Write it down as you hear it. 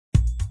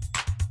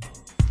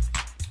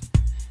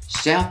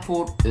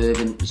Southport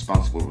Urban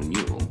Responsible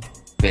Renewal,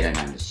 better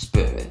known as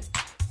SPURR,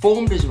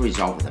 formed as a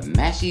result of the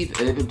massive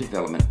urban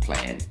development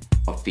plan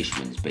of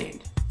Fisherman's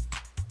Bend.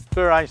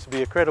 SPURR aims to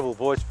be a credible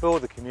voice for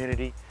the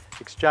community,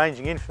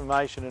 exchanging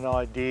information and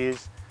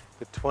ideas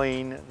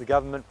between the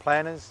government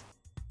planners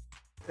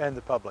and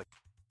the public.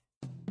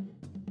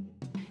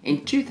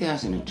 In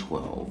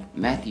 2012,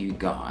 Matthew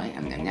Guy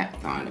and the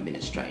Nat Thine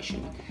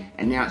administration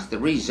announced the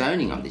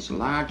rezoning of this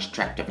large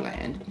tract of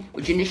land,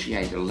 which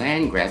initiated a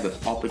land grab of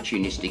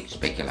opportunistic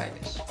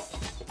speculators.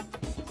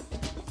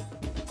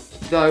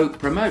 Though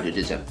promoted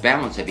as a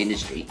balance of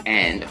industry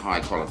and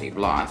high quality of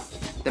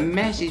life, the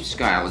massive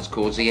scale has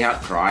caused the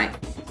outcry,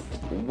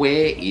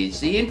 where is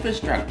the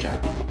infrastructure?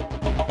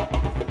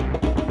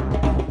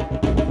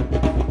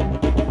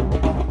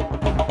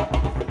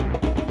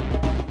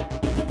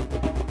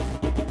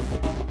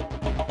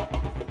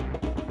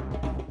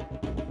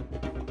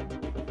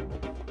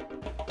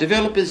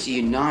 Developers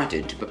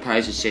united to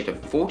propose a set of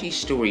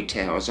 40-storey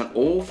towers on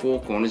all four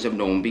corners of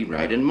Normanby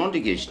Road and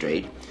Montague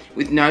Street,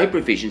 with no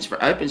provisions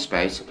for open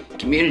space,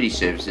 community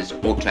services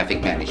or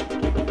traffic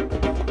management.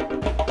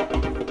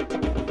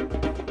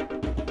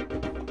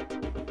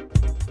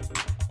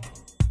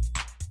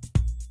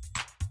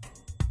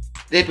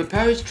 Their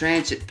proposed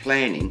transit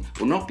planning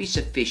will not be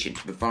sufficient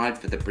to provide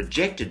for the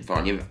projected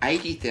volume of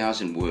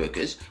 80,000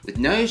 workers, with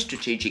no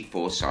strategic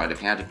foresight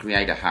of how to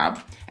create a hub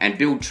and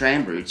build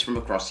tram routes from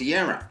across the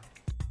Yarra.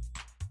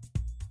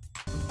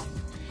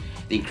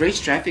 The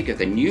increased traffic of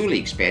the newly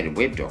expanded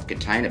Webb Dock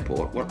container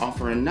port will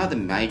offer another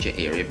major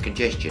area of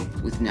congestion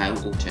with no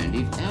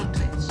alternative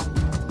outlets.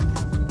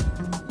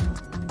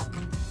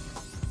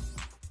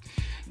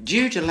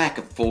 Due to lack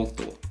of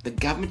forethought, the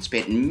government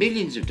spent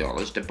millions of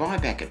dollars to buy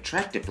back a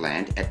tract of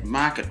land at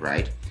market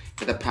rate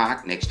for the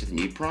park next to the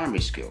new primary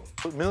school.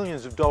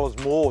 Millions of dollars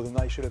more than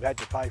they should have had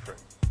to pay for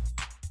it.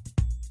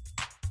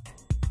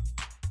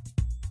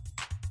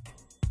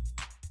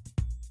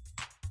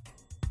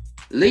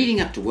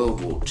 Leading up to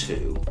World War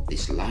II,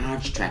 this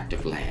large tract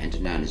of land,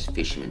 known as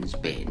Fisherman's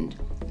Bend,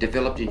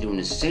 developed into an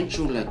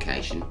essential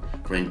location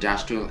for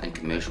industrial and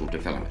commercial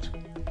development.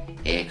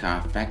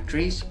 Aircraft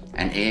factories,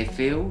 an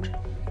airfield,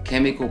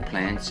 chemical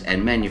plants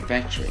and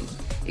manufacturing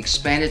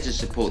expanded to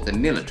support the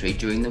military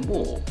during the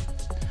war.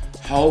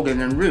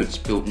 Holden and Roots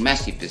built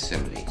massive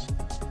facilities.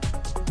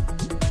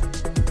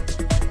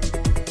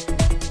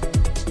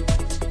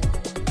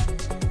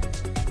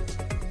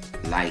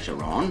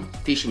 Later on,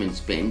 Fisherman's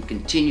Bend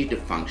continued to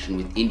function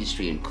with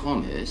industry and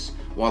commerce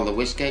while the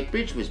Westgate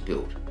Bridge was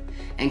built,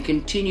 and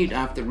continued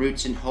after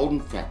Roots and Holden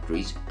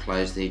factories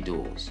closed their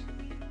doors.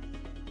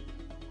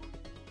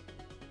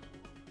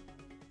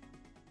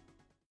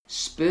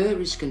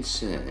 SPURR is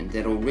concerned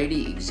that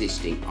already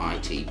existing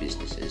IT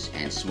businesses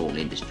and small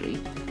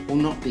industry will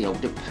not be able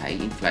to pay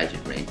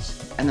inflated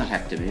rents and they'll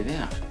have to move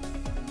out.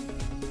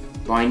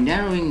 By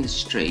narrowing the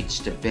streets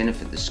to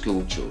benefit the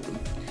school children,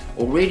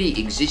 already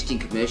existing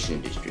commercial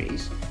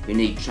industries who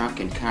need truck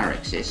and car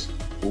access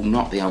will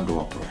not be able to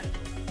operate.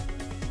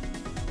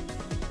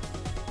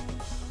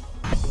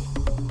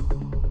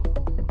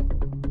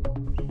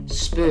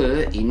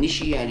 SPURR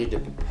initiated a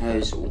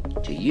proposal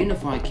to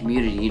unify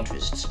community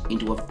interests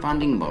into a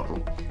funding model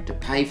to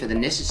pay for the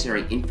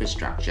necessary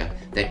infrastructure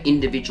that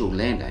individual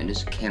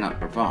landowners cannot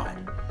provide.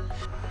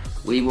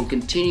 We will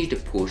continue to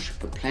push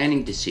for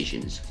planning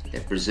decisions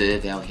that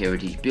preserve our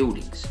heritage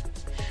buildings.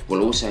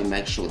 We'll also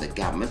make sure the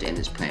government and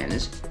its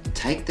planners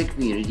take the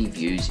community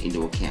views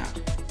into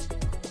account.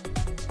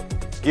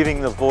 Giving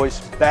the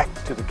voice back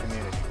to the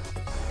community.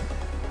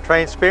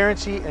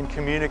 Transparency and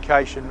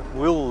communication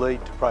will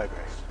lead to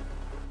progress.